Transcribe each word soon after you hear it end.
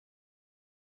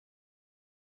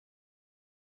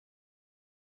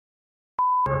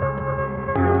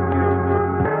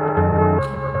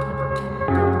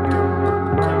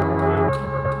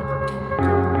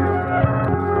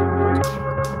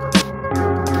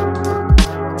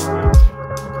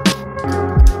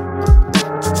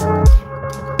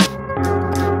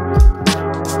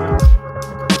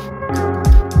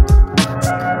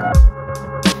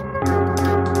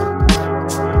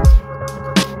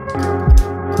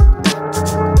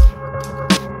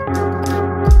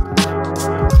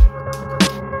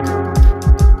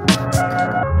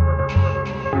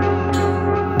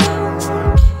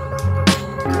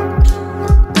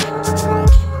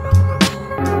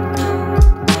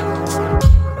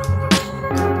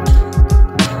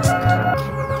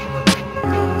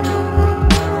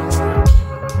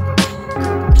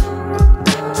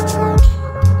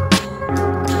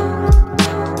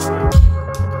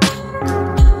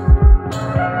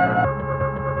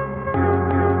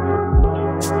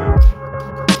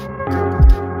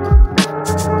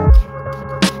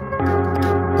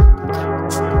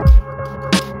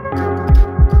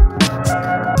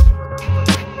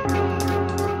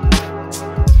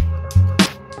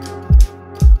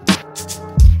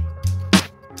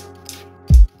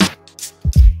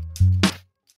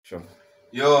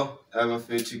Yo, I'm a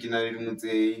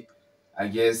Mutse. I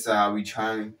guess we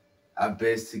trying our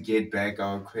best to get back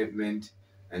our equipment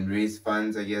and raise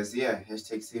funds. I guess, yeah.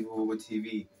 Hashtag Save Over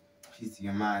TV. Peace to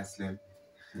your mind, Slim.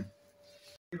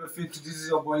 This is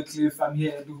your boy Cliff. I'm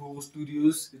here at the Whole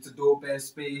Studios. It's a dope ass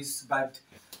space, but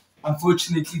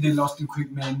unfortunately they lost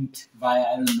equipment via,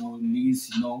 I don't know,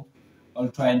 lease, all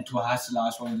trying to hustle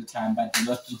us all the time, but they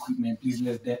lost equipment. Please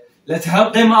let's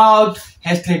help them out.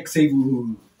 Hashtag Save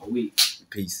Uhuru. Away.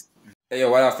 Peace. Hey, yo,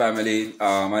 what up, family?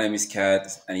 My name is Kat,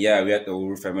 and yeah, we're at the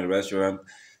Uhuru Family Restaurant.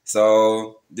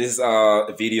 So this is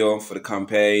a video for the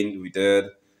campaign we did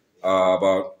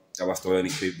about our stolen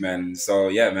equipment. So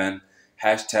yeah, man,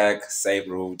 hashtag Save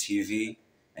Uhuru TV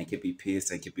and keep it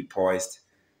peace and keep it poised.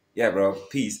 Yeah, bro,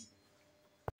 peace.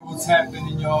 What's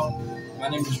happening, y'all? My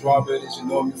name is Robert, as you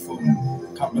know me from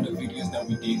a couple of the videos that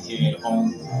we did here at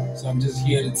home. So I'm just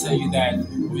here to tell you that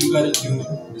what you gotta do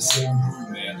is save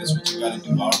Uhuru, man. That's what you gotta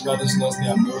do. Our brothers lost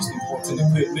their most important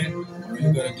equipment. What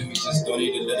you gotta do is just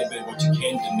donate a little bit what you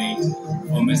can donate.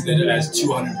 From as little as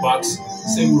 $200.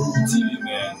 Save Uhuru TV,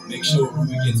 man. Make sure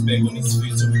Uhuru gets back on his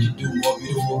feet so we can do more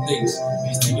beautiful things.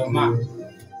 Peace to your mind.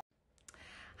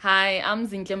 Hi, I'm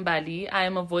BackaBuddy. I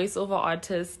am a voiceover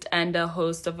artist and a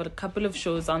host of a couple of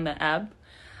shows on the app.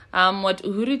 What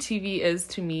Uhuru TV is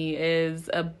to me is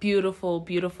a beautiful,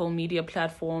 beautiful media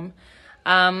platform.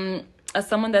 As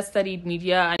someone that studied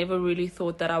media, I never really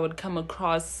thought that I would come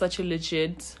across such a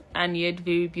legit and yet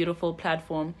very beautiful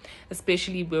platform,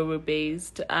 especially where we're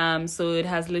based. So it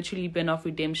has literally been of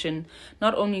redemption,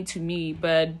 not only to me,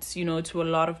 but, to a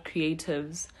lot of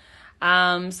creatives.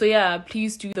 So yeah,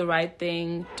 please do the right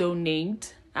thing,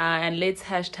 donate, and let's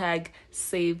hashtag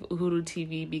Save Uhuru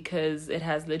TV because it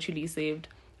has literally saved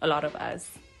a lot of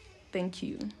us. Thank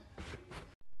you.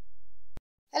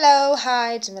 Hello,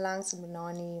 hi, Jimilang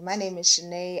Simbinoni. My name is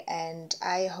Shanae and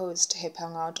I host Hip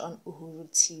Hangout on Uhuru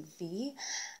TV.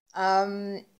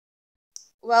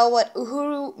 Well, what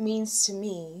Uhuru means to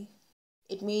me,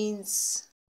 it means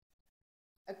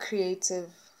a creative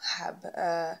hub,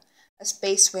 a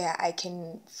space where I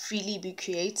can freely be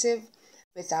creative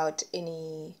without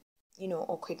any,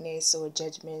 awkwardness or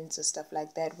judgments or stuff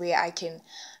like that, where I can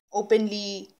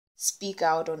openly speak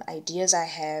out on ideas I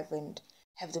have and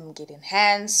have them get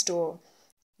enhanced, or,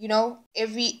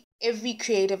 every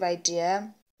creative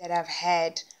idea that I've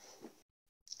had,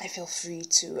 I feel free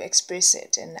to express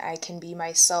it and I can be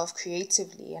myself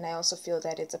creatively. And I also feel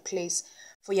that it's a place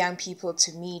for young people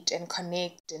to meet and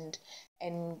connect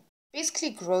and basically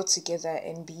grow together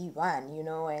and be one,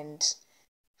 and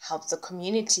help the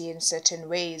community in certain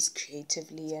ways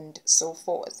creatively and so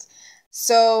forth.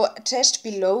 So attached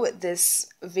below this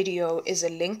video is a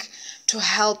link to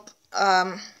help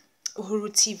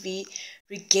Uhuru TV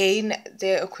regain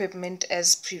their equipment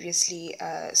as previously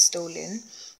stolen.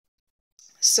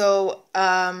 So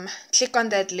click on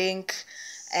that link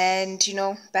and,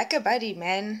 BackaBuddy,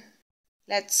 man.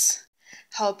 Let's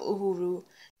help Uhuru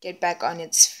get back on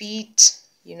its feet,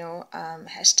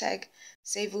 hashtag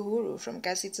Save Uhuru from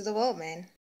Kasi to the world, man.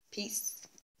 Peace.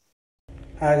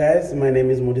 Hi guys, my name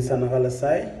is Modisana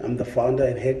Halasai. I'm the founder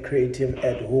and head creative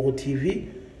at Uhuru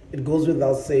TV. It goes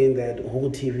without saying that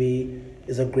Uhuru TV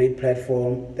is a great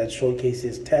platform that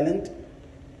showcases talent,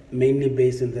 mainly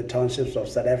based in the townships of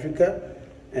South Africa.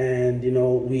 And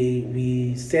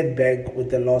we set back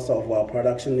with the loss of our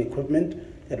production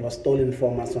equipment that was stolen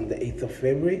from us on the 8th of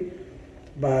February.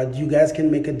 But you guys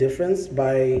can make a difference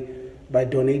by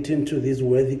donating to this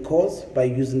worthy cause by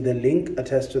using the link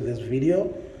attached to this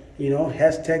video.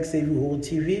 Hashtag Save Uhuru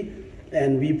TV,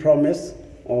 and we promise,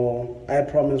 or I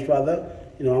promise rather,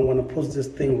 I'm going to push this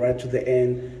thing right to the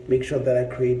end, make sure that I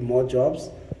create more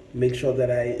jobs, make sure that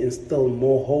I instill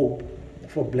more hope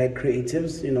for black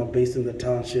creatives, based in the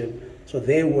township, so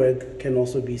their work can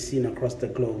also be seen across the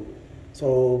globe.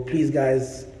 So please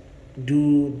guys,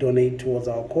 do donate towards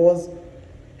our cause.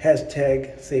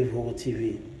 Hashtag Save Uhuru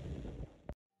TV.